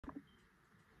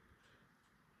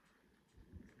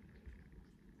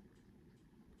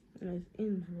And it's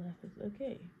in my glasses.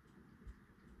 Okay.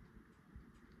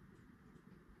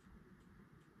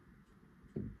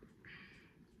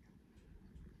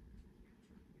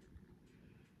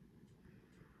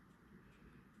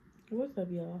 What's up,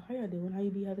 y'all? How y'all doing? How you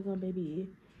be? How's it going, baby?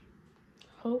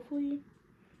 Hopefully,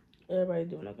 everybody's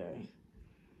doing okay.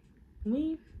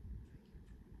 Me,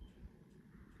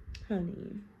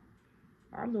 honey,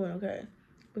 I'm doing okay.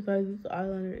 Besides, this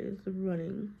eyeliner is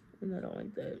running, and I don't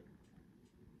like that.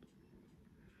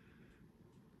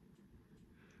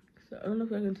 So, I don't know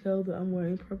if I can tell, but I'm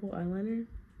wearing purple eyeliner.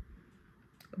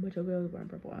 But your girl is wearing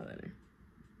purple eyeliner.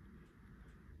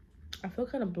 I feel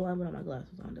kind of blind without my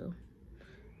glasses on, though.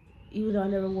 Even though I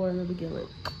never wore them to begin with.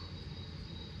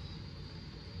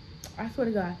 I swear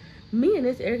to God, me and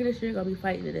this air conditioner gonna be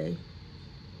fighting today.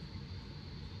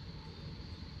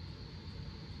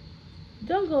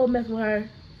 Don't go mess with her.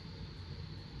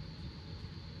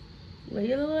 Lay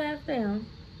your little ass down.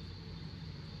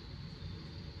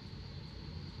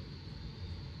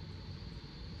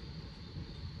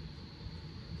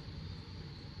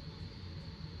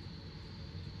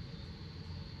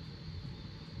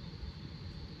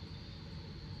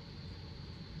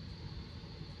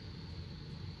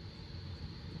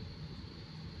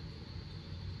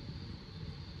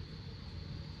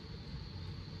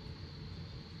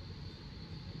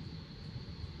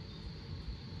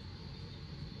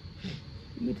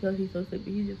 You can tell he's so sick,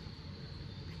 but he just...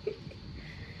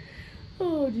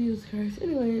 Oh, Jesus Christ.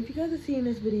 Anyway, if you guys are seeing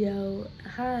this video,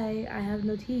 hi, I have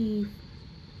no teeth.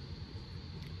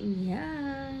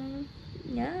 Yeah.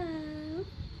 Yeah.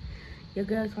 Your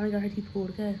girl's finally got her teeth pulled,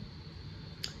 okay?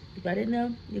 If I didn't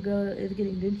know, your girl is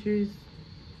getting dentures.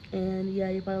 And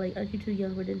yeah, you're probably like, aren't you too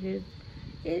young for dentures?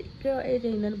 Girl, age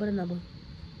ain't nothing but a number.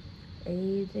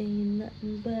 Age ain't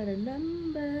nothing but a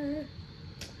number.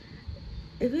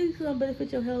 If it's gonna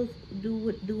benefit your health, do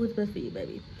what's best for you,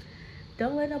 baby.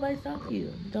 Don't let nobody stop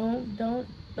you. Don't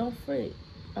fret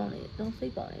on it. Don't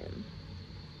sleep on it.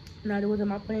 Now, it wasn't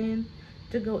my plan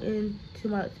to go into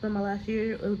spend my last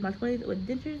year with my 20s with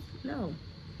dentures. No,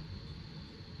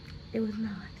 it was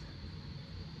not.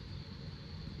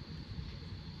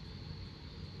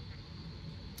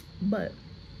 But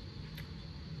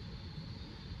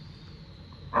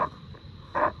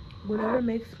whatever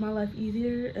makes my life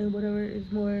easier and whatever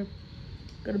is more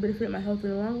gonna benefit my health in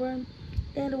the long run,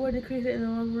 and will decrease it in the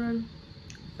long run,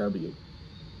 so be it.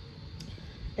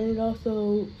 And it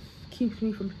also keeps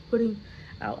me from putting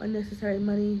out unnecessary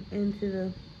money into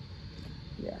the,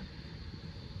 yeah.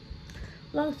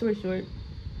 Long story short,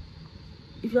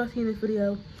 if y'all seen this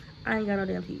video, I ain't got no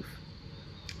damn teeth.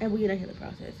 And we in a healing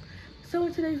process. So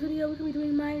in today's video, we're going to be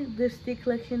doing my lipstick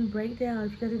collection breakdown.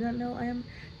 If you guys do not know, I am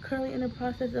currently in the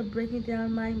process of breaking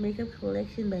down my makeup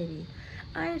collection, baby.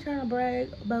 I ain't trying to brag,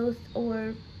 boast,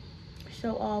 or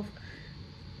show off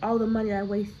all the money I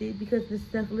wasted, because this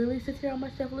stuff literally sits here on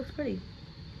my shelf, looks pretty.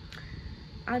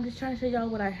 I'm just trying to show y'all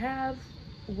what I have,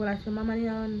 what I spend my money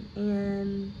on,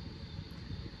 and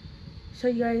show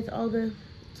you guys all the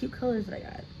cute colors that I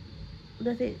got.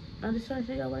 That's it. I'm just trying to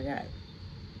show y'all what I got.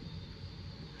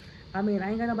 I mean, I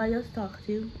ain't got nobody else to talk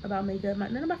to about makeup.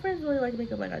 None of my friends really like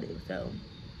makeup like I do, so,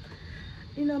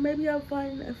 you know, maybe I'll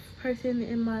find a person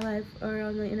in my life or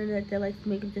on the internet that likes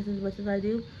makeup just as much as I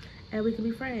do, and we can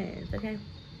be friends, okay?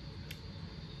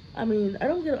 I mean, I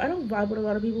don't vibe with a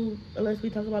lot of people unless we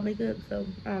talk about makeup, so,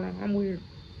 I don't know, I'm weird.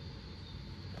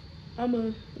 I'm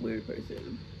a weird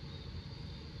person.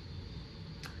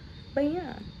 But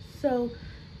yeah, so,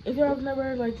 if y'all have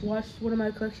never, like, watched one of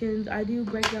my collections, I do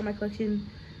break down my collection.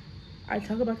 I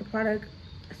talk about the product,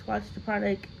 swatch the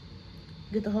product,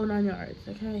 get the whole 9 yards,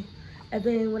 okay? And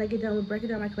then when I get done with breaking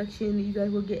down my collection, you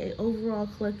guys will get an overall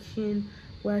collection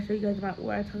where I show you guys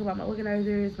where I talk about my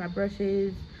organizers, my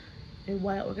brushes, and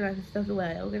why I organize stuff the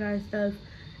way I organize stuff.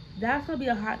 That's gonna be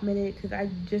a hot minute because I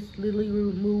just literally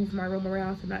moved my room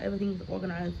around, so not everything is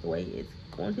organized the way it's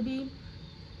going to be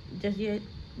just yet.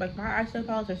 Like, my eyeshadow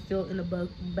palettes are still in the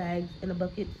bags in the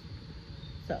buckets,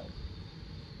 so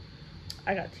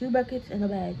I got 2 buckets and a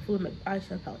bag full of my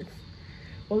eyeshadow palettes.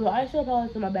 Well, the eyeshadow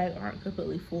palettes in my bag aren't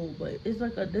completely full, but it's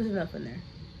like there's enough in there.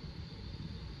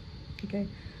 Okay,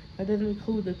 that doesn't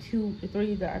include the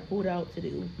 3 that I pulled out to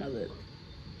do my lips.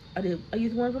 I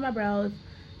used 1 for my brows,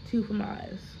 2 for my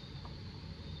eyes.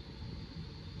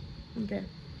 Okay.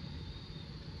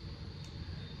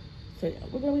 So yeah,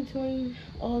 we're gonna be doing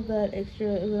all that extra,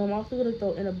 and then I'm also gonna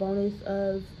throw in a bonus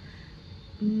of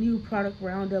new product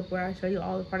roundup where I show you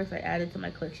all the products I added to my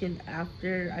collection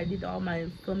after I did all my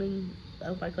filming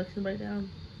of my collection breakdown.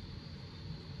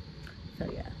 So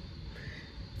yeah.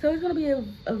 So it's gonna be a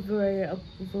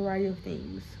variety of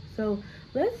things. So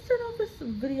let's start off this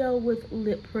video with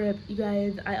lip prep, you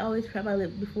guys. I always prep my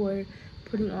lip before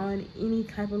putting on any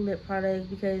type of lip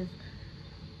product because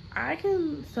I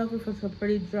can suffer from some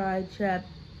pretty dry, chapped,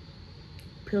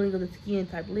 peeling of the skin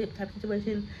type lip type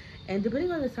situation. And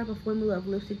depending on the type of formula of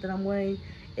lipstick that I'm wearing,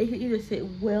 it can either sit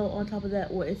well on top of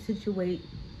that or it situate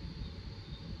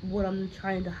what I'm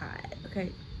trying to hide.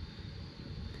 Okay.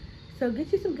 So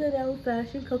get you some good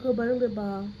old-fashioned cocoa butter lip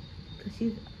balm, because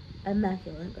she's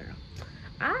immaculate, girl.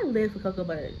 I live for cocoa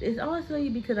butter. It's honestly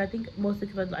because I think mostly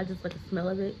because I just like the smell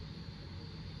of it.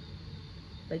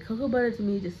 Like, cocoa butter to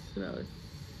me just smells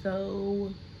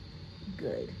so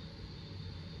good.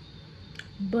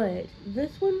 But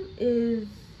this one is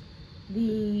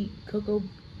the cocoa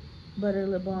butter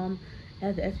lip balm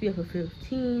has the SPF of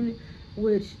 15,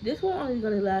 which this one only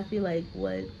gonna last me like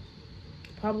what?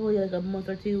 Probably like a month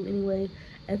or two anyway.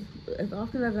 As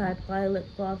often as I apply lip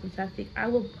gloss and chapstick, I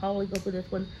will probably go for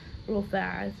this one real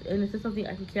fast. And this is something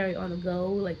I can carry on the go,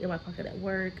 like in my pocket at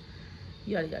work,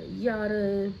 yada yada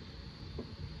yada.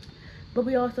 But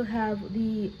we also have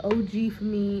the OG for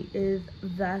me is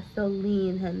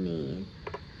Vaseline, honey.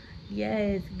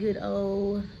 Yes, good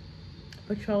old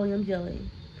petroleum jelly.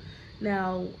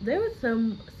 Now there was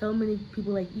so many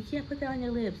people like, you can't put that on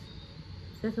your lips.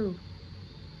 Says who?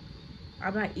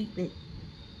 I'm not eating it.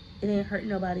 It ain't hurting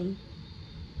nobody.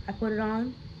 I put it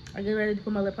on. I get ready to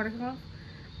put my lip product off.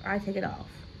 I take it off.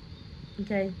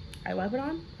 Okay? I wipe it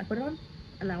on. I put it on.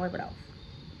 And I wipe it off.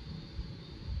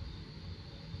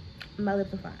 My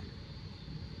lips are fine.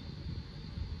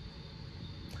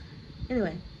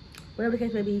 Anyway, whatever the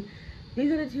case may be,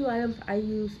 these are the two items I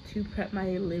use to prep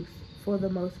my lips for the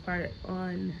most part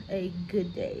on a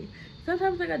good day.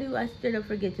 Sometimes like I straight up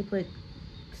forget to put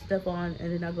stuff on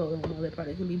and then I go on my lip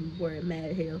product and be wearing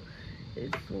mad hell.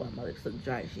 It's why my lips look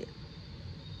dry as shit.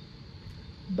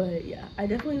 But yeah, I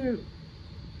definitely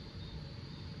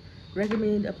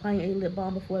recommend applying a lip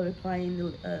balm before applying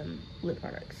the lip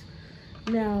products.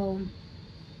 Now,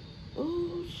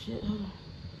 oh shit,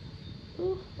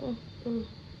 hold on. Oh.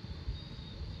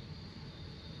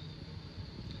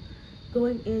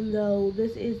 Going in though,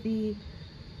 this is the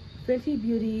Fenty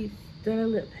Beauty Stunner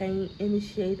Lip Paint in the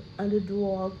shade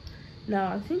Underdog.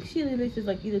 Now, I think she released this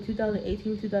like either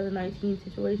 2018, 2019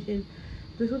 situation.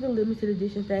 This was a limited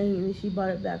edition thing, and then she bought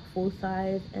it back full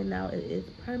size, and now it is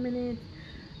permanent,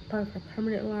 part of her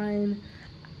permanent line,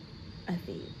 I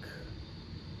think.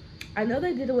 I know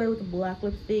they did away with the black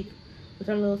lipstick, which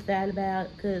I'm a little sad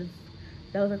about, because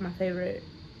that was like my favorite,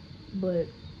 but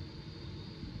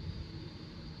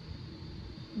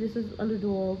this is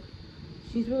Underdog.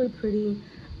 She's really pretty.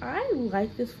 I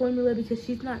like this formula because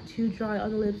she's not too dry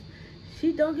on the lips.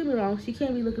 Don't get me wrong, she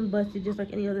can't be looking busted just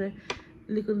like any other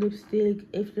liquid lipstick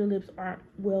if your lips aren't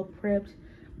well prepped.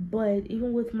 But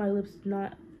even with my lips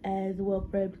not as well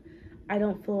prepped, I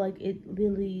don't feel like it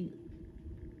really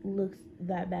looks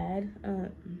that bad.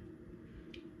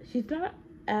 She's not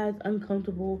as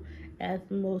uncomfortable as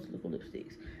most liquid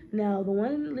lipsticks. Now, the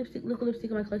one liquid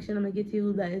lipstick in my collection I'm gonna get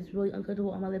to that is really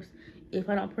uncomfortable on my lips if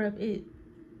I don't prep it,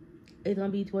 it's gonna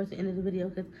be towards the end of the video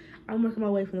because I'm working my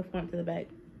way from the front to the back.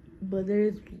 But there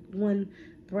is one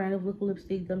brand of liquid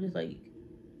lipstick that I'm just like,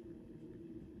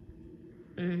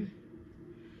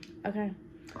 okay.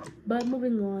 But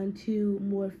moving on to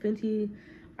more Fenty.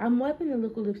 I'm wiping the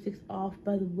liquid lipsticks off,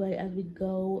 by the way, as we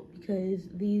go because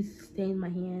these stain my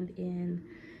hand and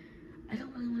I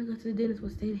don't really want to go to the dentist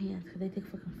with stained hands because they take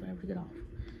fucking forever to get off.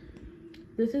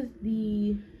 This is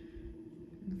the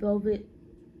Velvet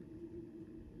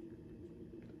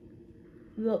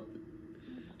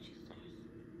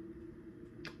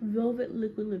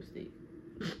liquid lipstick.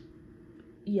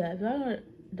 Yeah, if y'all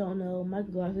don't know, my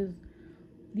glasses,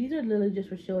 these are literally just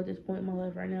for show at this point in my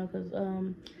life right now because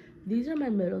these are my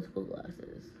middle school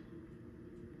glasses.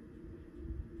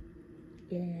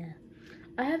 Yeah,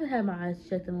 I haven't had my eyes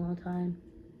checked in a long time,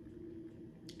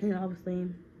 and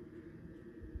obviously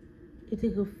it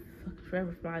takes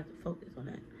forever for my eyes to focus on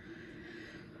that.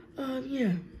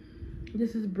 Yeah,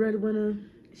 this is Breadwinner.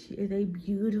 She is a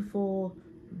beautiful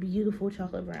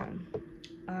chocolate brown.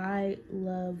 I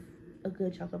love a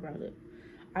good chocolate brown lip.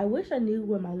 I wish I knew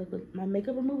where my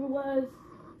makeup remover was,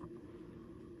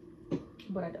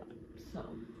 but I don't. So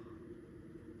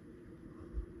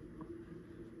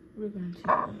we're going to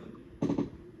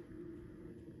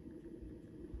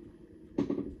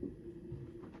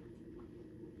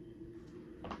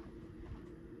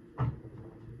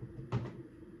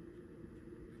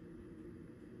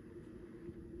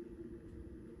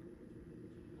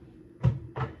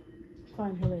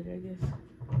find her later, I guess.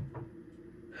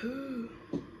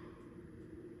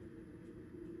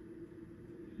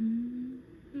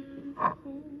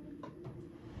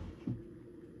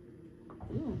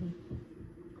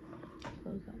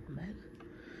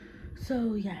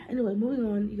 So yeah, anyway, moving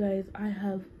on, you guys. I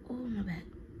have, oh my bad,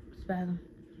 spasm.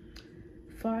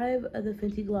 5 of the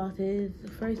Fenty glosses.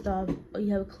 First off, you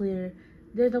have a clear.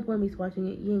 There's no point in me swatching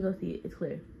it. You ain't gonna see it. It's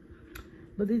clear.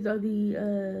 But these are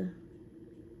the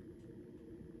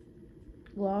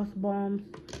gloss bombs.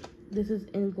 This is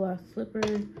in Gloss Slipper.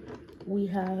 We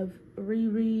have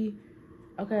Riri.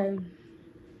 Okay.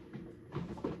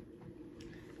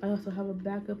 I also have a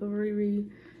backup of Riri.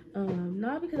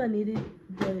 Not because I need it,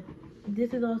 but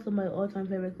this is also my all-time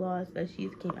favorite gloss that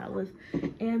she's came out with.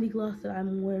 And the gloss that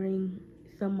I'm wearing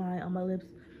semi on my lips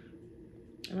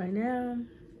right now.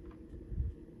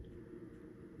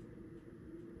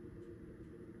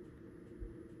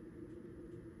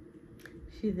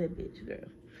 She's a bitch, girl.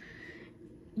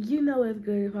 You know it's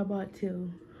good if I bought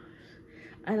 2.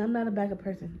 And I'm not a backup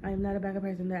person. I am not a backup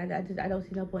person. I don't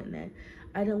see no point in that.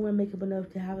 I don't wear makeup enough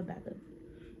to have a backup.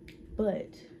 But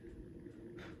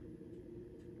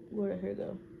where did her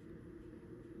go?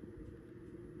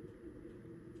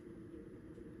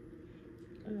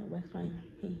 I don't know, wax my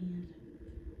hands.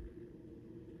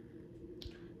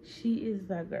 She is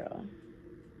that girl.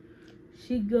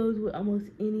 She goes with almost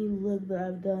any look that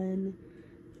I've done.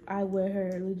 I wear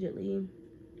her legitly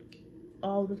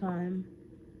all the time.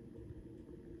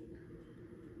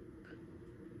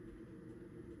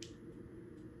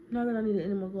 Not that I need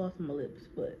any more gloss on my lips,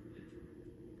 but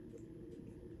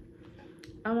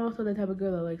I'm also the type of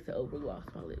girl that likes to overgloss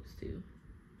my lips too.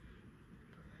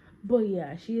 But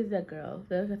yeah, she is that girl.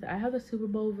 Like I said, I have the Super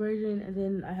Bowl version, and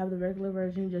then I have the regular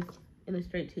version just in a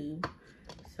straight tube.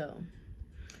 So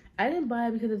I didn't buy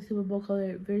it because of the Super Bowl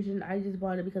color version. I just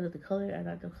bought it because of the color. I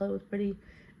thought the color was pretty,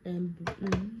 and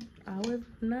I was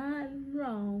not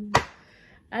wrong.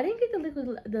 I didn't get the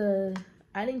liquid.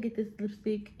 I didn't get this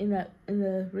lipstick in the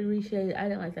Riri shade. I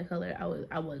didn't like that color. I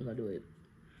wasn't gonna do it.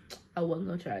 I wasn't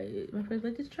gonna try it. My friend's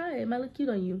like, just try it. It might look cute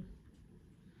on you.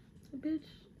 Bitch,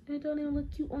 it don't even look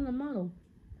cute on the model.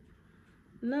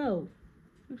 No,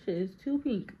 this shit is too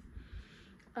pink.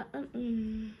 No,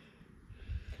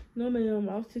 ma'am.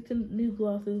 I'll stick to new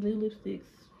glosses, new lipsticks.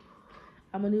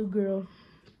 I'm a new girl,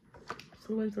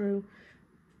 through and through.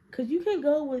 Cause you can't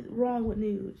go wrong with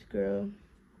nudes, girl.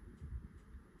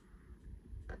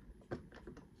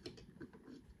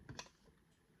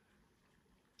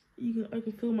 I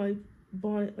can feel my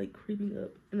bonnet like creeping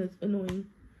up, and it's annoying.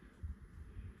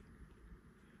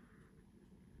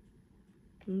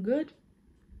 I'm good.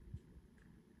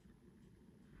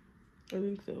 I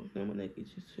think so. Now my neck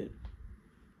itches shit.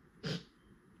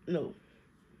 No.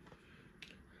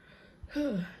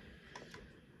 Did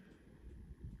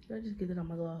I just get it on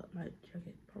my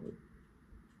jacket? Probably.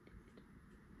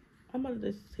 I'm about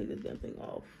to just take this damn thing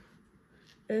off.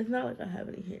 And it's not like I have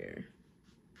any hair.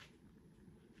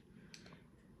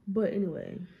 But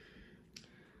anyway,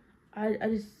 I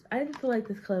didn't feel like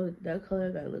that color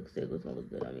of that lipstick was gonna look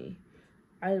good on me.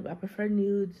 I prefer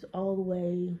nudes all the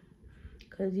way,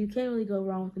 cause you can't really go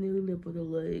wrong with a nude lip with a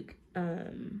look.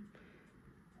 And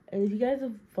if you guys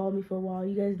have followed me for a while,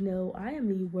 you guys know I am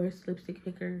the worst lipstick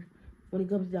picker when it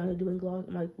comes down to doing gloss,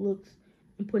 like looks,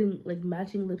 and putting like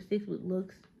matching lipsticks with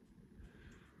looks.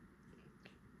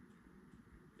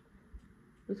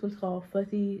 This one's called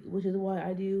Fussy, which is why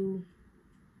I do.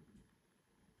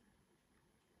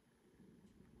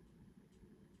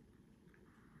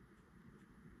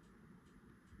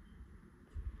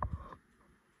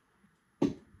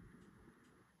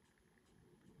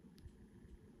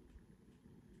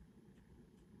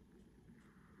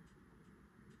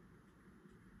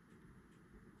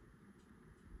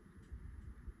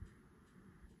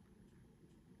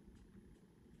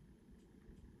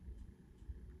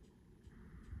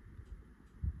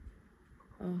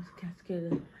 Oh, it's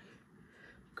scared.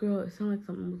 Girl, it sounded like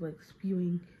something was like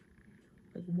spewing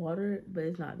like water, but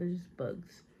it's not. They're just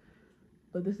bugs.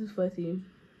 But this is Fussy.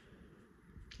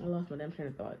 I lost my damn train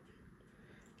of thought.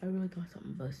 I really thought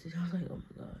something busted. I was like, oh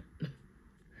my god.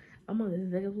 I'm on the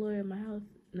second floor in my house.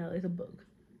 No, it's a bug.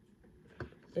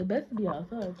 It best be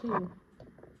outside too.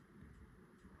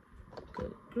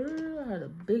 Good girl, I had a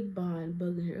big bind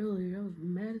bug in here earlier. I was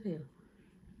mad as hell.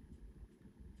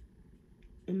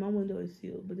 And my window is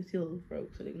sealed, but the seal is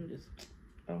broke, so they can just.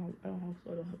 I don't have a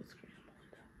screen on my window.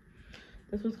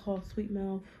 This one's called Sweet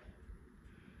Mouth.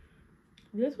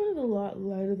 This one is a lot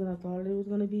lighter than I thought it was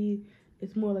gonna be.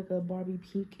 It's more like a Barbie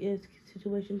pink-esque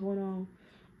situation going on,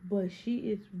 but she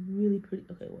is really pretty.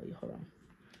 Okay, wait, hold on.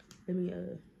 Let me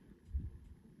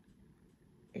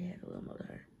add a little more to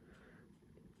her.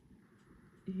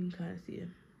 You can kind of see her.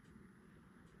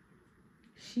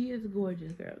 She is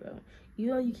gorgeous, girl, though. You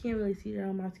know you can't really see her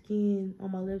on my skin,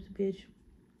 on my lips, bitch.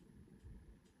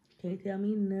 Can't tell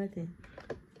me nothing.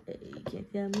 You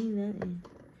can't tell me nothing.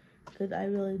 Because I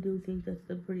really do think that's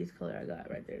the prettiest color I got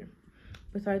right there.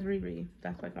 Besides Riri,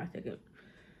 that's like my second.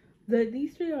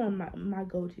 These three are my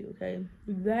go-to, okay?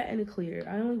 That and a clear.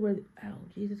 I only wear, oh,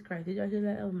 Jesus Christ. Did y'all hear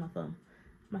that? That was my thumb.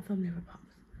 My thumb never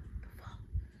pops. The fuck?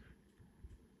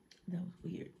 That was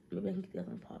weird. Maybe I can get the other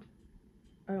one pop.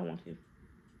 I don't want to.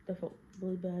 That felt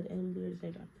really bad and weird at the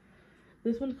same time.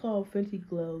 This one's called Fenty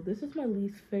Glow. This is my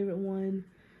least favorite one.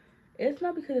 It's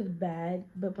not because it's bad,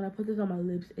 but when I put this on my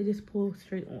lips, it just pulls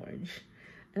straight orange.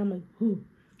 And I'm like, whoo.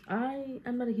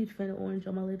 I'm not a huge fan of orange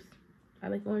on my lips. I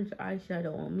like orange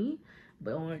eyeshadow on me,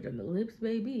 but orange on the lips,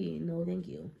 baby, no thank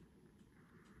you.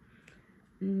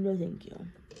 No thank you.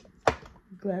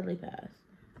 Gladly pass.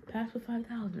 Pass for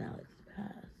 5,000, Alex.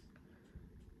 Pass.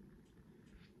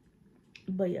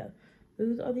 But yeah,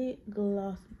 those are the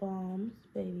gloss bombs,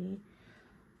 baby.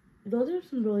 Those are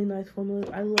some really nice formulas.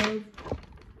 I love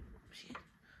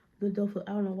the doe foot.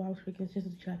 I don't know why I was freaking. It's just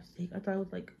a chapstick. I thought it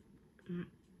was like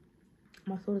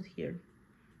my soda's here.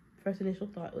 First initial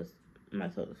thought was my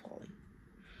soda's falling.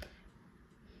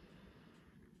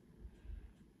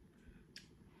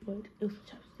 But it was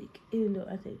a chapstick. Even though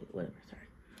I saved it. Whatever, sorry.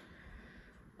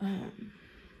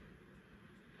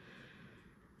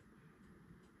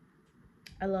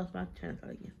 I lost my train of thought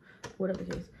again. Whatever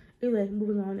the case. Anyway,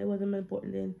 moving on. It wasn't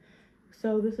important then.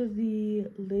 So this is the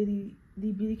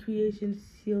Beauty Creations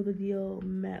Seal the Deal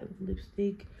matte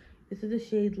lipstick. This is the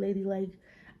shade Ladylike.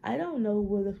 I don't know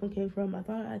where this one came from. I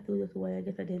thought I threw this away. I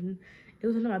guess I didn't. It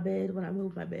was under my bed when I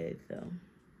moved my bed, so.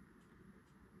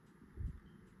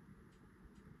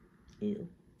 Ew.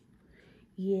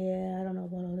 Yeah, I don't know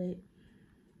about all that.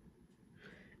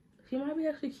 She might be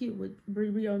actually cute with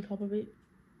Brie on top of it.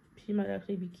 She might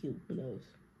actually be cute. Who knows?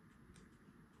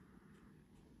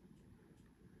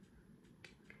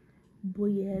 But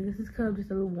yeah, this is kind of just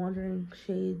a little wandering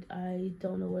shade. I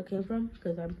don't know where it came from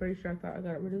because I'm pretty sure I thought I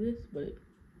got rid of this, but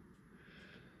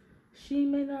she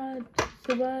may not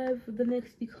survive the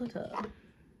next declutter.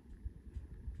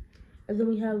 And then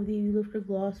we have the Lifter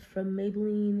Gloss from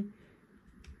Maybelline.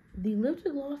 The Lifter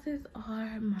Glosses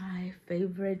are my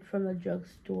favorite from the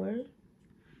drugstore.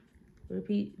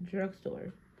 Repeat,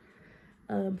 drugstore.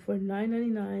 For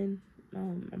 $9.99.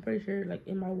 I'm pretty sure like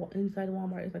in my inside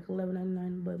Walmart it's like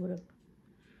 $11.99, but whatever.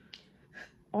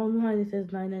 Online it says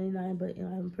 $9.99, but you know,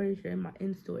 I'm pretty sure in my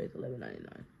in-store it's $11.99.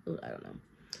 I don't know.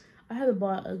 I haven't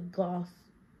bought a gloss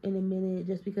in a minute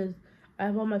just because I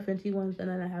have all my Fenty ones and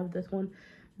then I have this one.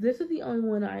 This is the only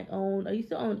one I own. I used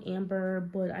to own Amber,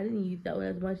 but I didn't use that one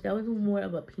as much. That was more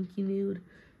of a pinky nude.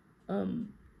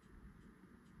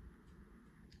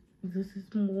 This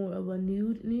is more of a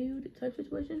nude type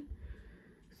situation.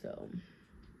 So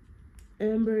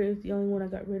Amber is the only one I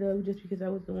got rid of just because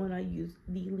that was the one I used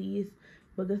the least.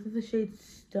 But this is the shade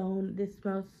Stone. This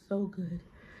smells so good.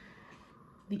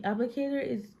 The applicator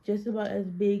is just about as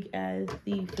big as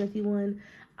the Fenty one.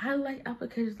 I like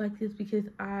applicators like this because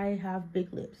I have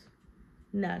big lips.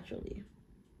 Naturally.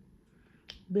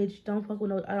 Bitch, don't fuck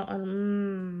with no...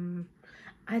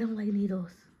 I don't like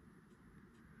needles.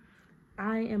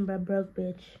 I am a broke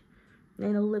bitch.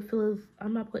 And no lip fillers.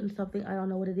 I'm not putting something I don't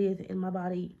know what it is in my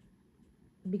body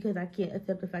because I can't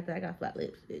accept the fact that I got flat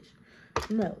lips, bitch.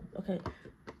 No, okay.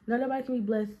 Not everybody can be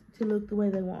blessed to look the way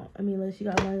they want. I mean, unless you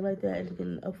got money like that and you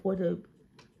can afford to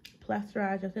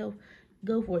plasterize yourself,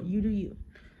 go for it. You do you.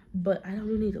 But I don't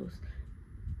do needles.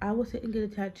 I will sit and get a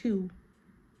tattoo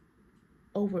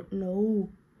over... No.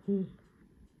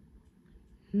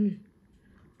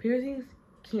 Piercings,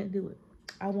 can't do it.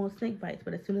 I want snake bites,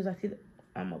 but as soon as I see them,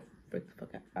 I'm gonna freak the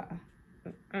fuck out.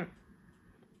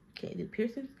 Can't do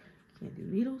piercings. Can't do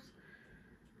needles.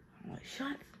 I want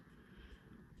shots.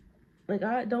 Like,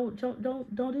 I don't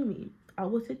do me. I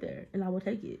will sit there and I will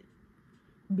take it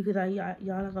because y'all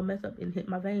not gonna mess up and hit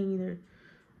my vein either.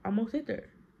 I'm gonna sit there.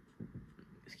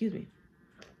 Excuse me,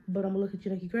 but I'm gonna look at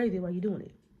you like you're crazy while you're doing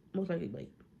it. Most likely, like,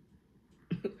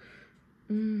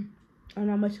 I'm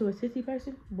not much of a sissy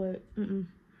person, but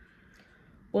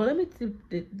Well, let me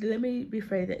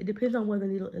rephrase that. It depends on where the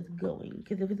needle is going.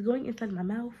 Because if it's going inside my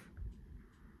mouth,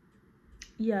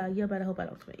 yeah, better hope I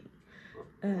don't swing.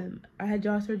 I had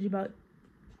jaw surgery about,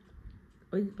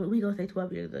 we gonna say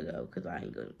 12 years ago, because I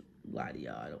ain't gonna lie to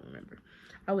y'all, I don't remember.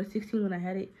 I was 16 when I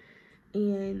had it,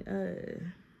 and,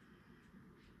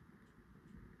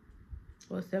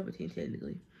 well, 17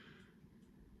 technically.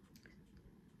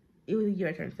 It was a year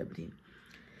I turned 17.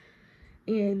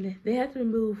 And they had to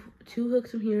remove 2 hooks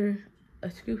from here,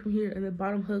 a screw from here, and the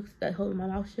bottom hooks that hold my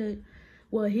mouth shut.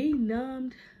 Well, he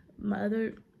numbed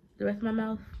the rest of my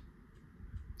mouth.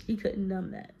 He couldn't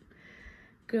numb that.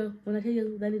 Girl, when I tell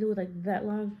you that needle was like that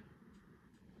long,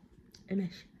 and that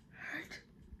shit hurt.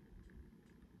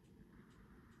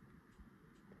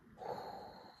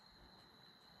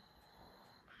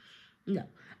 No,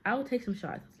 I will take some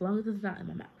shots as long as it's not in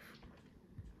my mouth.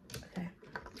 Okay,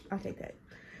 I'll take that.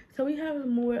 So we have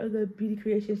more of the Beauty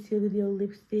Creations Seal the Deal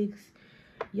lipsticks.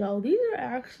 Y'all, these are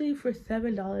actually for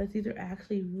 $7. These are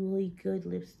actually really good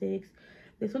lipsticks.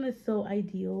 This one is So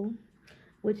Ideal,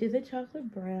 which is a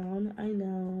chocolate brown. I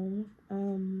know.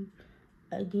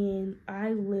 Again,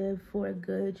 I live for a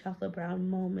good chocolate brown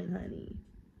moment, honey.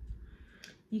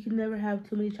 You can never have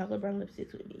too many chocolate brown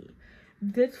lipsticks with me.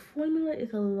 This formula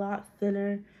is a lot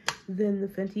thinner than the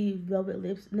Fenty Velvet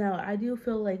Lips. Now, I do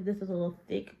feel like this is a little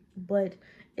thick, but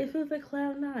it feels like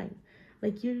Cloud 9.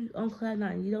 Like you're on Cloud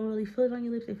 9. You don't really feel it on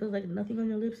your lips. It feels like nothing on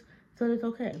your lips, so it's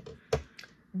okay.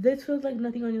 This feels like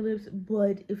nothing on your lips,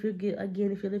 but if you're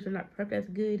if your lips are not prepped as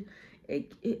good,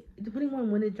 it depending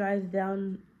on when it dries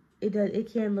down,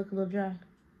 it can look a little dry,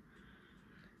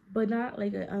 but not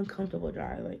like an uncomfortable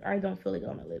dry. Like I don't feel like it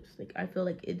on my lips. Like I feel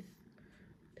like it's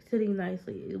sitting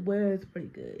nicely. It wears pretty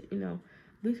good. You know,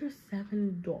 these are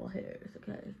 $7 hairs.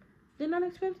 Okay, they're not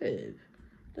expensive.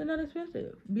 They're not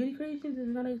expensive. Beauty Creations is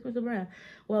not an expensive brand.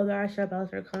 Well, the eyeshadow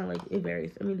palettes are kind of like, it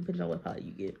varies. I mean, depends on what palette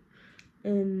you get.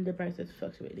 And the prices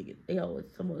fluctuate.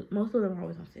 Most of them are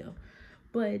always on sale.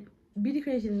 But Beauty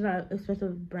Creations is not an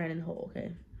expensive brand in whole,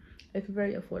 okay? It's a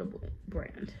very affordable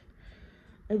brand.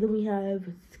 And then we have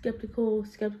Skeptical.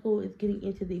 Skeptical is getting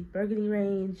into the burgundy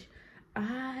range.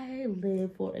 I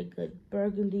live for a good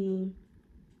burgundy.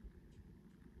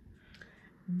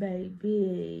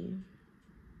 Baby.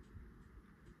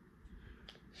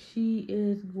 She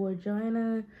is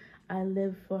Gorgina. I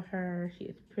live for her. She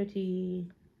is pretty.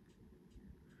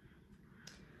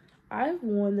 I've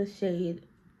worn the shade,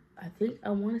 I think I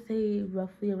want to say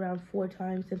roughly around 4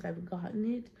 times since I've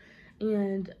gotten it.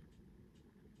 And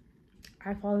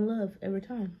I fall in love every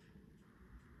time.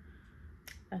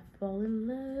 I fall in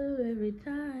love every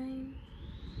time.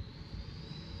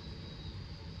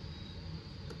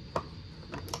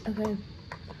 Okay.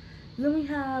 Then we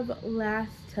have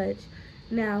Last Touch.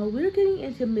 Now, we're getting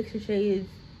into mixer shades.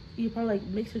 You probably like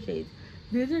mixer shades.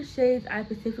 These are shades I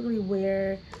specifically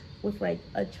wear with like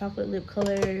a chocolate lip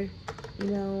color. You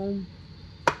know,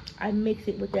 I mix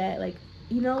it with that, like,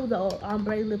 you know, the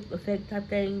ombre lip effect type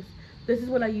things. This is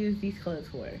what I use these colors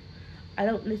for. I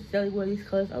don't necessarily wear these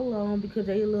colors alone because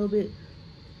they're a bit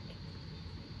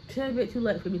too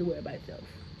light for me to wear by itself.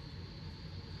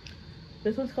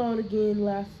 This one's called, again,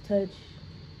 Last Touch.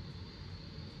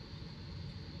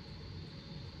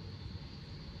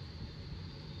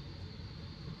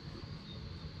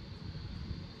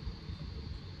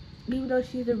 Even though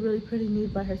she's a really pretty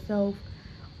nude by herself,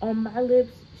 on my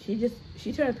lips,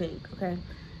 she turned pink, okay?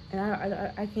 And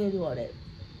I can't do all that.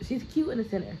 She's cute in the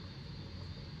center,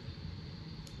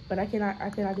 but I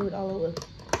cannot do it all over.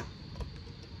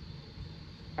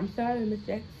 I'm sorry, Miss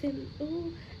Jackson.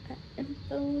 Ooh, I am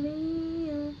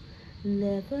sorry.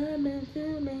 Never meant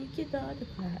to make your daughter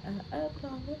cry. I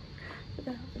apologize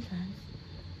 1,000 times.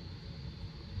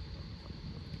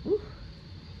 Ooh.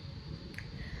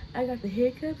 I got the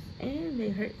hiccups and they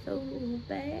hurt so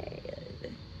bad.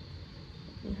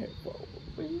 They hurt for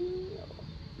real.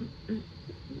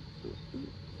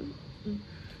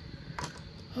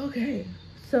 Okay,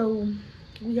 so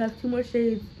we have 2 more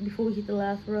shades before we hit the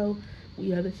last row. We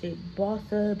have the shade Boss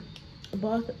Up.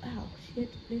 Ow, shit,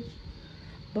 bitch.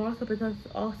 Boss Up is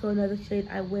also another shade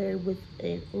I wear with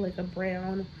like a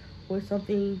brown or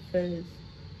something, because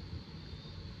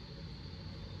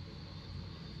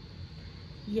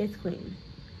yes, queen,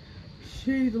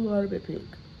 she's a lot of bit pink.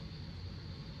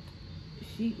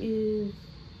 She is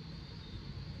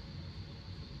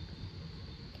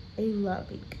a lot of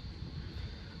pink.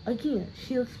 Again,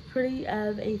 she looks pretty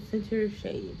as a center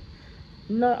shade.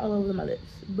 Not all over my lips,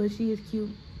 but she is cute.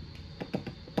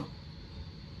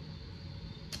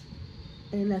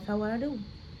 And that's how I do.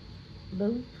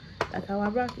 Boom. That's how I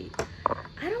rock it.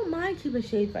 I don't mind keeping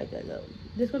shades like that though.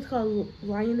 This one's called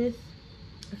Lioness.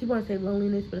 I keep wanting to say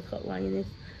Loneliness, but it's called Lioness.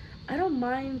 I don't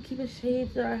mind keeping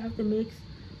shades that I have to mix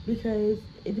because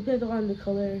it depends on the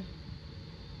color.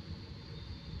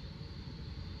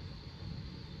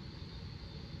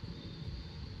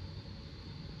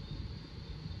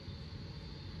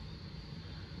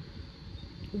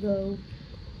 So,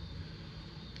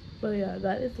 but yeah,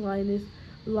 that is Lioness.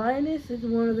 Lioness is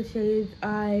one of the shades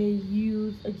I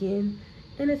use again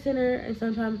in the center, and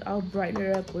sometimes I'll brighten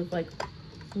her up with like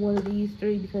one of these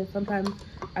 3 because sometimes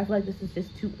I feel like this is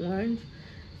just too orange.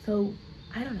 So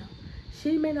I don't know.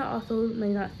 She may not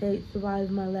say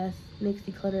survive my last NYX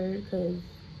declutter because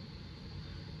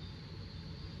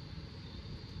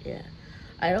Yeah,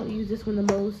 I don't use this one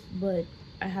the most, but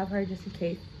I have her just in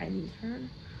case I need her.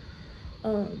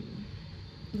 Um,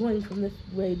 Going from this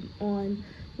way on,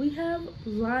 we have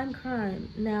Lime Crime.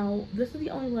 Now, this is the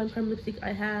only Lime Crime lipstick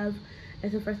I have.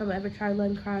 It's the first time I ever tried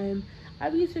Lime Crime.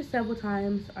 I've used it several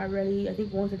times already. I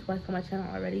think once or twice on my channel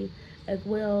already as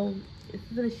well. This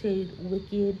is in the shade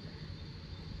Wicked.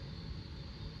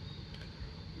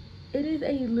 It is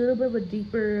a little bit of a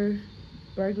deeper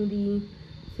burgundy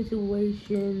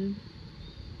situation.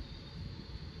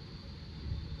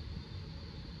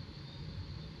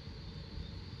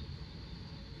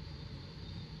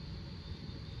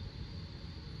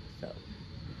 So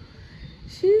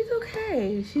she's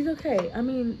okay. She's okay. I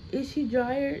mean, is she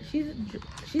drier? She's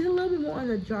a little bit more on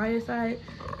the drier side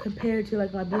compared to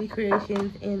like my Beauty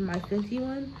Creations and my Fenty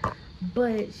one,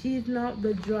 but she's not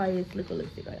the driest liquid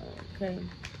lipstick I own. Okay,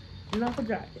 not the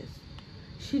driest.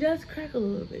 She does crack a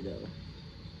little bit though.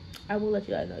 I will let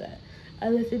you guys know that.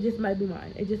 Unless it just might be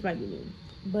mine. It just might be me.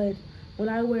 But when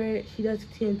I wear it, she does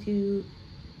tend to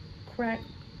crack.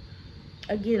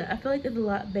 Again, I feel like it's a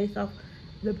lot based off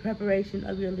the preparation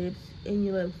of your lips and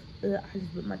your lips. I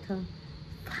just bit my tongue.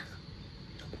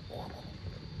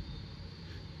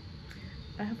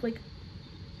 I have like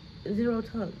zero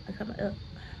tongue. I cut my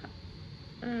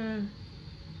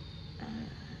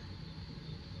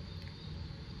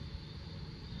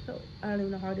so I don't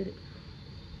even know how I did it.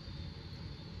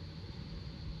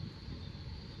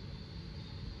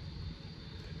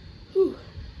 Whew.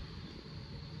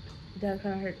 That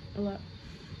kind of hurt a lot.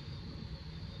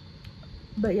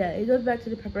 But yeah, it goes back to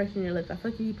the preparation of your lips. I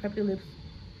feel like if you prep your lips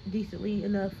decently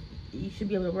enough, you should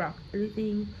be able to rock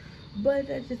everything. But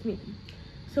that's just me.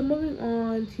 So moving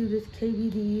on to this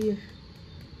KVD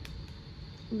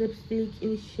lipstick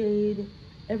in shade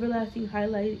Everlasting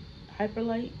Highlight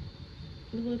Hyperlight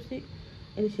lipstick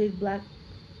in the shade Black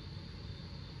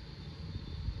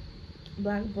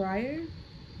Briar.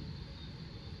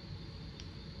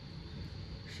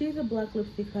 She's a black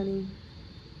lipstick, honey.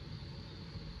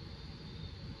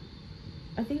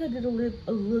 I think I did a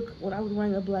look when I was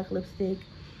wearing a black lipstick.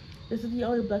 This is the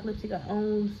only black lipstick I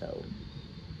own, so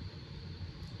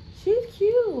she's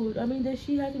cute. I mean, does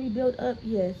she have to be built up?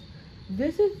 Yes.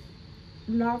 This is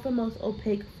not the most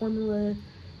opaque formula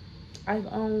I've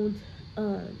owned,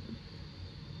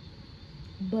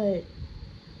 but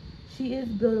she is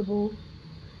buildable.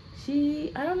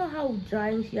 I don't know how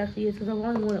drying she actually is because I've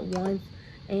only worn it once,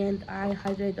 and I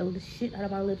hydrated the shit out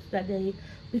of my lips that day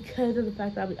because of the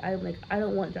fact that I'm like, I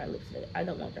don't want dry lips today. I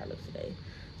don't want dry lips today.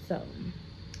 So,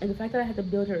 and the fact that I had to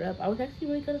build her up, I was actually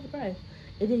really kind of surprised.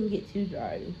 It didn't get too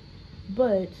dry,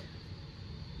 but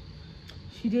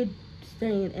she did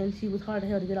stain, and she was hard to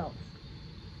hell to get off.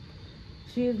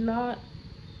 She is not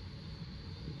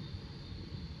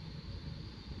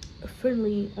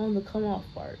friendly on the come off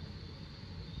part.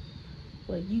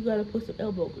 Like, you gotta put some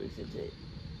elbow grease into it,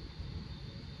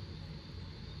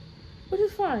 which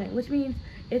is fine, which means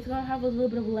it's gonna have a little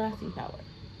bit of lasting power.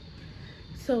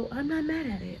 So I'm not mad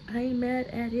at it. I ain't mad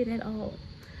at it at all.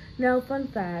 Now, fun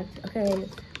fact, okay,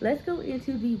 let's go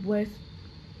into the worst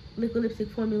liquid lipstick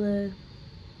formula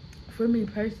for me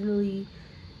personally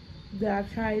that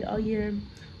I've tried all year,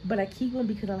 but I keep them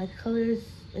because I like colors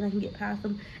and I can get past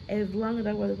them as long as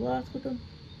I wear the gloss with them.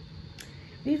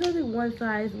 These are the One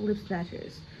Size Lip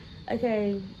Snatchers.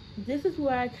 Okay, this is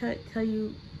where I can tell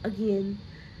you again,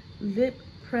 lip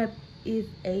prep is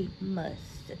a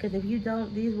must. Because if you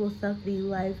don't, these will suck the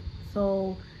life,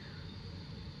 soul,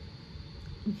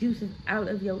 juices out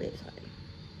of your lips, honey.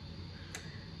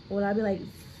 When I be like,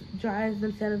 dry as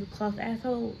them Santa Claus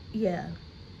asshole, yeah.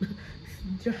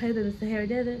 Drier than the Sahara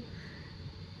Desert.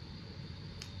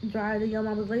 Drier than your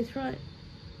mama's lace front.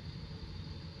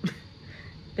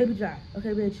 They be dry, okay,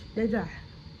 bitch? They dry.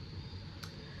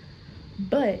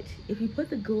 But if you put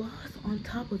the gloss on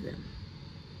top of them,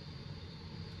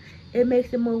 it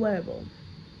makes it more wearable.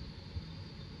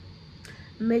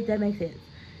 Make that make sense?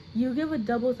 You give a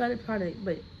double-sided product,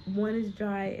 but one is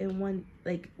dry and one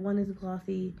is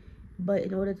glossy. But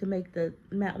in order to make the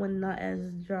matte one not as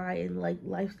dry and like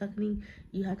life-sucking,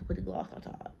 you have to put the gloss on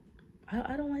top.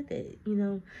 I don't like that, you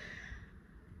know.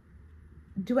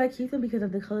 Do I keep them because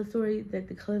of the color story that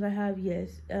the colors I have?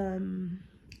 Yes.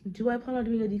 Do I plan on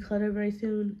doing a declutter very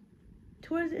soon?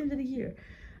 Towards the end of the year.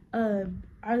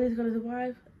 Are these gonna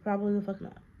survive? Probably the fuck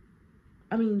not.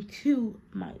 I mean, 2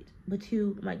 might, but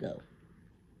 2 might go.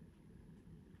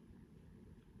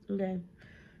 Okay,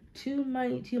 2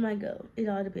 might go. It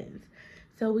all depends.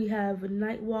 So we have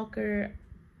Nightwalker.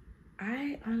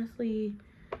 I honestly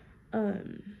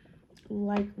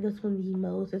like this one the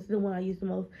most. It's the one I use the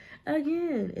most.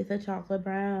 Again, it's a chocolate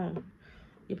brown.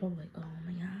 You're probably like, oh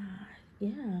my god,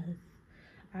 yes,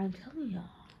 I'm telling y'all.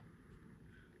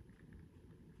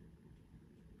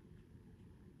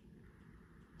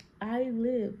 I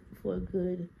live for a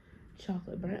good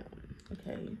chocolate brown,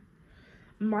 okay?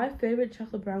 My favorite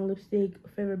chocolate brown lipstick,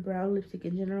 favorite brown lipstick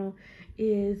in general,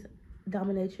 is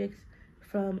Dominatrix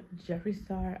from Jeffree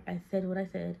Star. I said what I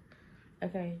said,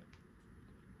 okay?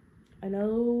 I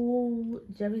know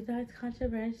Jeffree Star's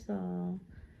controversial,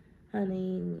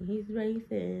 honey. He's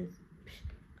racist.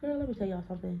 Girl, let me tell y'all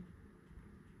something.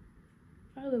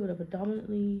 I live in a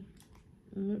predominantly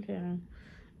town,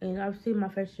 and I've seen my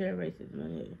fair share of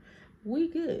racism. We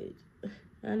good,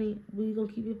 honey. We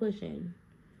gonna keep it pushing.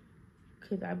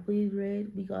 Cause I bleed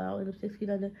red. We go out in the 6 feet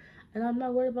under, and I'm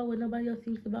not worried about what nobody else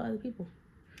thinks about other people.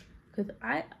 Cause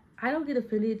I don't get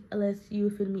offended unless you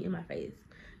offend me in my face.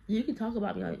 You can talk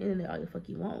about me on the internet all the fuck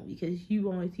you want because you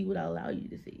only see what I allow you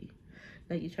to see.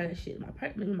 Now you try to shit in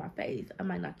my face, I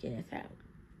might knock your ass out.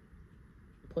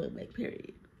 Point blank,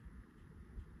 period.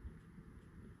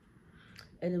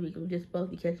 And then we can just both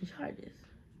be catching charges.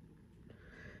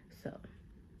 So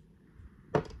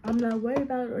I'm not worried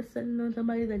about or sitting on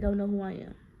somebody that don't know who I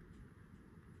am.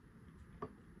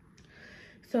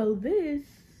 So this,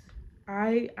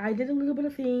 I did a little bit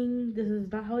of thing. This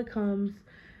is not how it comes.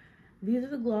 These are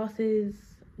the glosses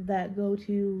that go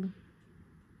to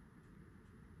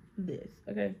this,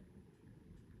 okay?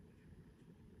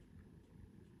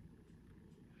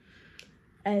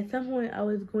 At some point, I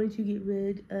was going to get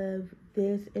rid of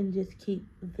this and just keep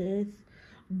this,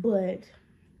 but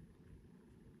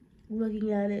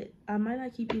looking at it, I might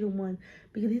not keep either one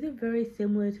because these are very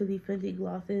similar to the Fenty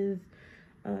glosses.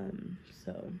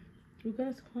 So we're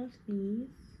gonna swatch these.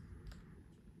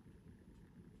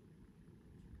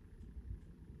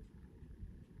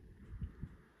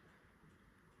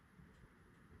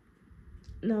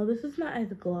 Now this is not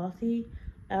as glossy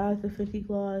as the Fenty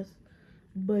gloss,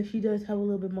 but she does have a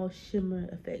little bit more shimmer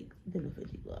effect than the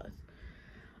Fenty gloss.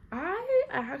 I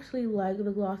actually like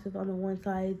the glosses on the one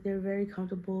side. They're very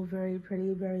comfortable, very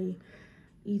pretty, very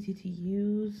easy to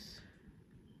use.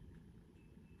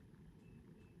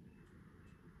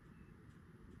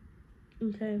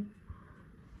 Okay.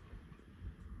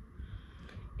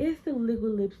 It's the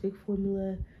liquid lipstick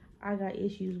formula I got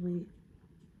issues with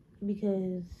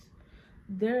because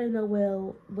there ain't no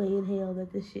way in hell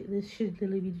that this should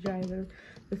literally be the driver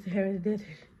of the Sahara's desert.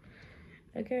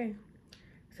 Okay.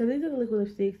 So these are the liquid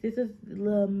lipsticks. This is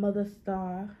the Mother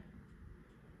Star.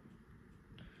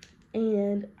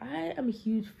 And I am a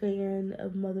huge fan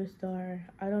of Mother Star.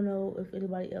 I don't know if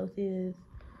anybody else is.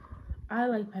 I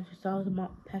like Patrick Starr's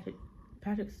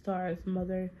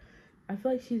mother. I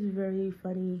feel like she's very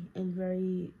funny and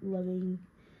very loving.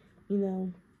 You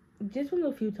know, just from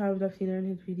the few times I've seen her in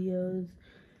his videos,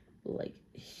 like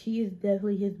she is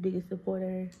definitely his biggest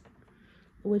supporter,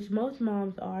 which most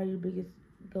moms are your biggest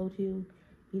go-to.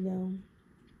 You know,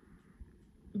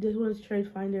 this one is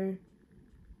Trade Finder.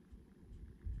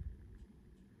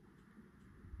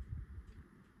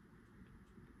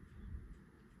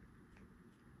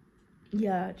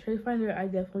 Yeah, Trade Finder I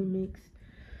definitely mix.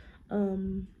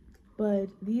 But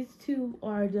these two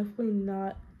are definitely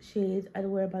not shades I'd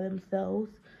wear by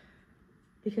themselves.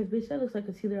 Because bitch, that looks like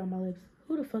a concealer on my lips.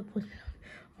 Who the fuck put that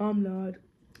on? I'm not.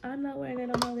 I'm not wearing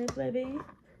that on my lips, baby.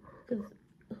 Cause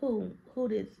who? Who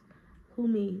this? Who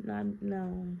me? Not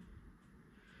no.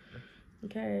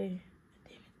 Okay.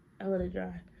 Damn it. I let it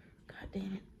dry. God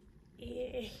damn it.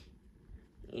 Yeah.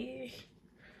 Yeah.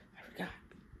 I forgot.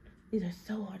 These are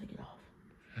so hard to get off.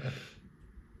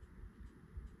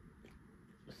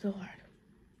 So hard.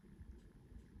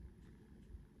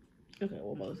 Okay,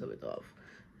 well, most of it's off.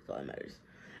 That's all that matters.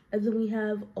 And then we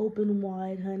have Open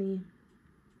Wide, honey.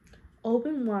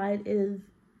 Open Wide is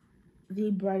the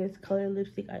brightest color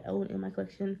lipstick I own in my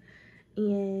collection.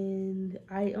 And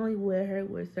I only wear her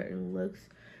with certain looks,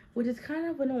 which is kind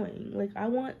of annoying. Like, I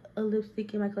want a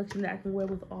lipstick in my collection that I can wear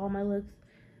with all my looks.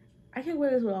 I can wear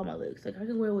this with all my looks. Like, I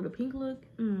can wear it with a pink look.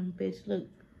 Bitch, look.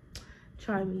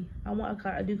 Try me. I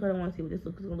do kind of want to see what this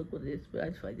look is going to look with this, but I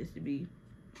just feel like this to be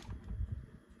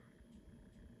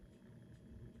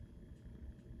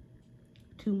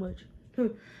too much.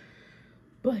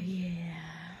 But yeah,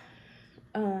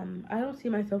 I don't see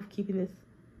myself keeping this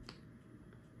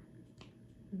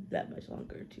that much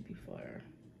longer, to be fair.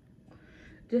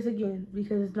 Just again,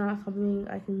 because it's not something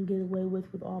I can get away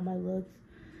with all my looks.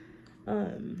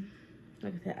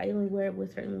 Like I said, I only wear it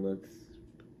with certain looks.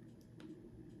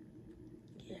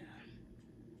 Yeah.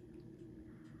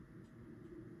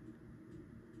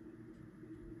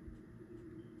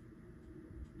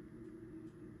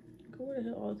 Where the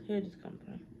hell all this hair just come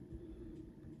from?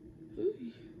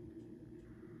 Ooh.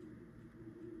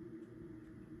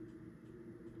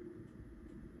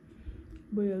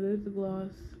 But yeah, there's the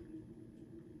gloss.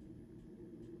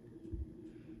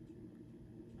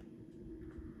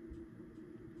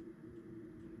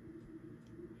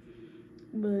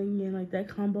 But again, like that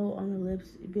combo on the lips,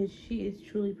 bitch, she is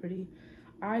truly pretty.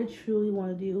 I truly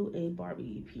want to do a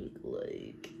Barbie pink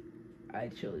look. I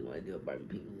truly want to do a Barbie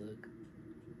pink look.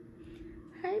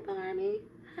 Hi, Barbie.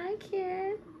 Hi,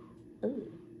 Ken.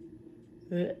 Ooh.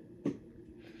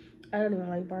 I don't even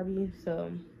like Barbie,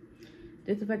 so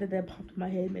just the fact that that popped in my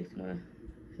head makes me want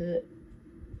to.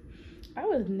 I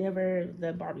was never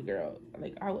the Barbie girl.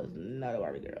 Like, I was not a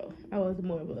Barbie girl. I was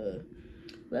more of a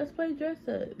let's play dress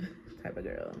up type of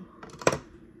girl.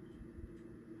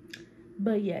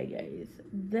 But yeah, guys,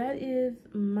 that is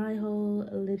my whole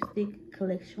lipstick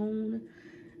collection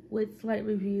with slight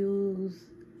reviews.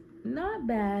 Not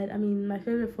bad. I mean, my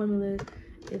favorite formula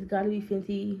is gotta be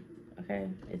Fenty. Okay,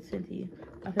 it's Fenty.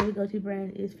 My favorite go-to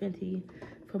brand is Fenty.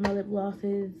 For my lip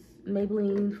glosses,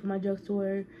 Maybelline for my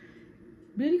drugstore.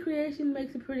 Beauty Creation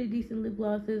makes a pretty decent lip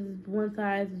glosses. One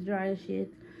size is dry as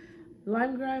shit.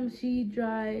 Lime Grime, she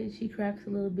dries, she cracks a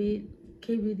little bit.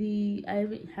 KVD, I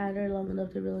haven't had her long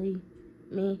enough to really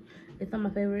it's not my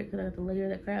favorite because I got to layer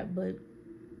that crap, but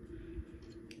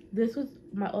this was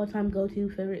my all-time go-to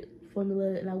favorite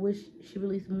formula, and I wish she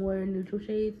released more neutral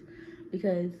shades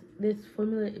because this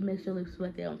formula, it makes your lips feel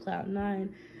like they're on cloud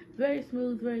 9. Very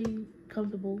smooth, very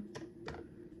comfortable.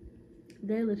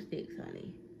 They're lipsticks,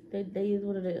 honey. They is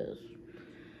what it is.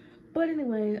 But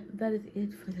anyway, that is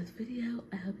it for this video.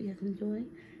 I hope you guys enjoy.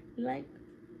 Like,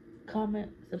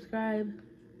 comment, subscribe.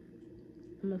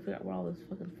 I'm gonna figure out where all this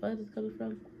fucking fuzz is coming from.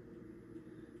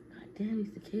 God damn,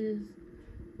 these cicadas.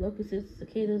 Locusts,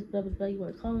 cicadas, blah blah blah, you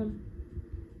wanna call them.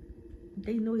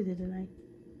 They noisy tonight.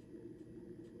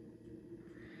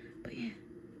 But yeah.